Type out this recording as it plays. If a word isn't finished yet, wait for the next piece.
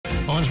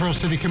Owensboro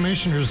City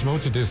Commissioners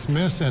vote to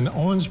dismiss an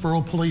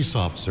Owensboro police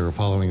officer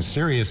following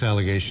serious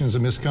allegations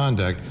of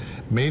misconduct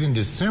made in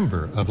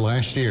December of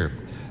last year.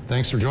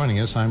 Thanks for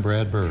joining us. I'm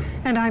Brad Bird.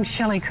 And I'm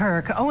Shelley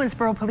Kirk.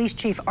 Owensboro Police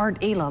Chief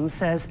Art Elam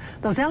says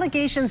those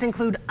allegations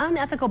include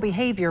unethical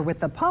behavior with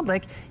the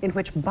public in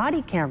which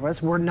body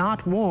cameras were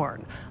not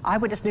worn.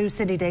 Eyewitness News'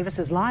 Sydney Davis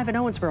is live in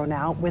Owensboro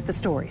now with the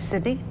story.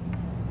 Sydney?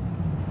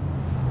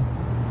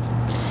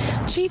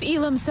 Chief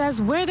Elam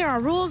says where there are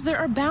rules, there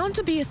are bound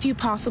to be a few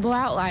possible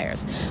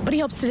outliers, but he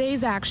hopes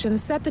today's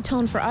actions set the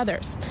tone for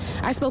others.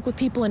 I spoke with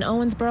people in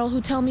Owensboro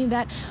who tell me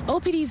that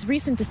OPD's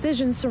recent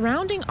decision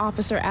surrounding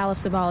Officer Alif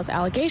Zavala's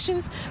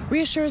allegations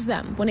reassures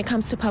them when it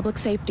comes to public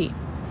safety.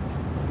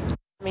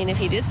 I mean, if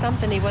he did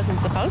something he wasn't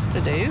supposed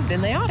to do,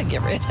 then they ought to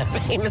get rid of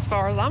him as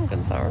far as I'm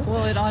concerned.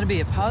 Well, it ought to be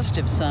a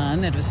positive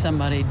sign that if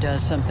somebody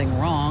does something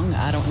wrong,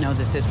 I don't know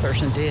that this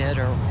person did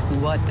or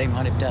what they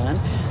might have done,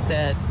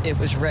 that it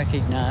was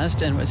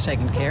recognized and was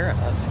taken care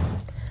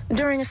of.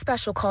 During a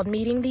special called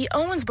meeting, the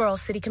Owensboro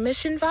City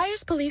Commission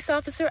fires police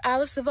officer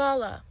Alif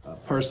Zavala.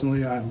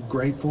 Personally, I'm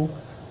grateful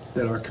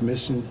that our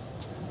commission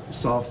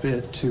saw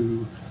fit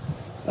to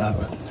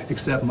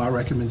accept my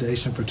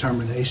recommendation for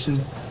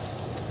termination.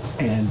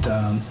 And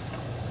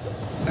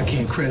I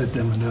can't credit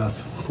them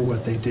enough for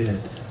what they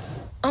did.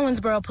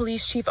 Owensboro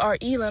Police Chief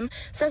Art Elam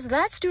says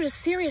that's due to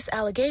serious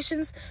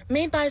allegations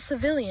made by a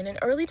civilian in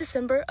early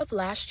December of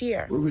last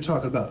year. We were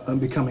talking about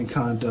unbecoming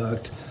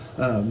conduct,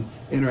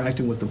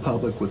 interacting with the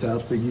public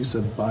without the use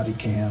of body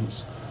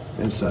cams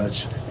and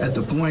such. At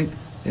the point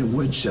in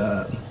which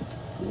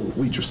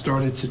we just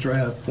started to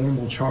draft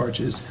formal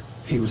charges,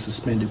 he was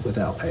suspended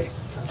without pay.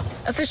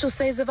 Officials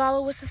say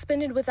Zavala was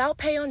suspended without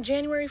pay on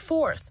January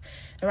 4th.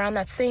 Around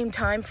that same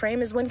time frame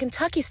is when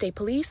Kentucky State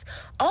Police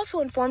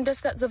also informed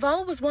us that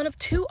Zavala was one of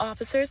 2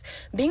 officers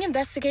being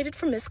investigated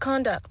for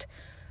misconduct.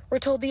 We're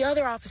told the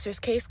other officer's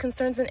case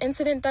concerns an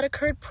incident that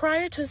occurred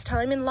prior to his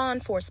time in law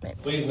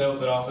enforcement. Please note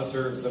that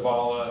Officer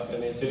Zavala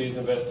and the city's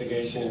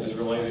investigation is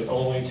related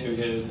only to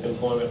his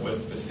employment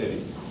with the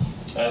city.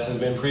 As has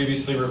been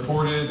previously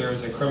reported, there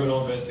is a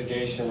criminal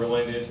investigation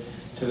related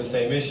to the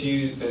same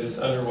issue that is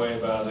underway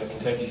by the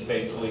Kentucky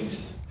State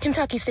Police.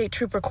 Kentucky State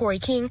Trooper Corey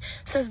King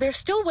says they're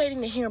still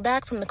waiting to hear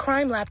back from the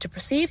crime lab to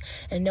proceed,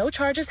 and no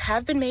charges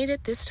have been made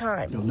at this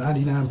time.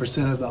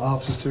 99% of the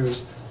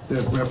officers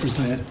that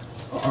represent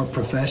our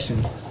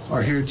profession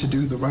are here to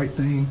do the right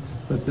thing,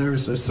 but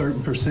there's a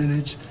certain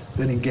percentage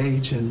that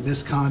engage in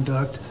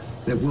misconduct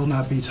that will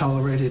not be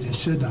tolerated and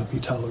should not be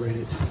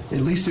tolerated.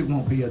 At least it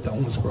won't be at the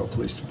Owensboro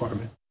Police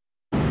Department.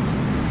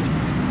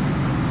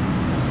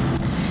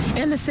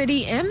 And the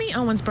city and the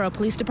Owensboro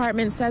Police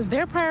Department says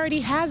their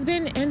priority has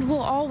been and will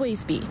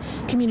always be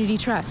community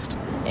trust.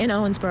 In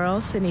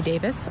Owensboro, Sydney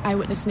Davis,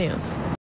 Eyewitness News.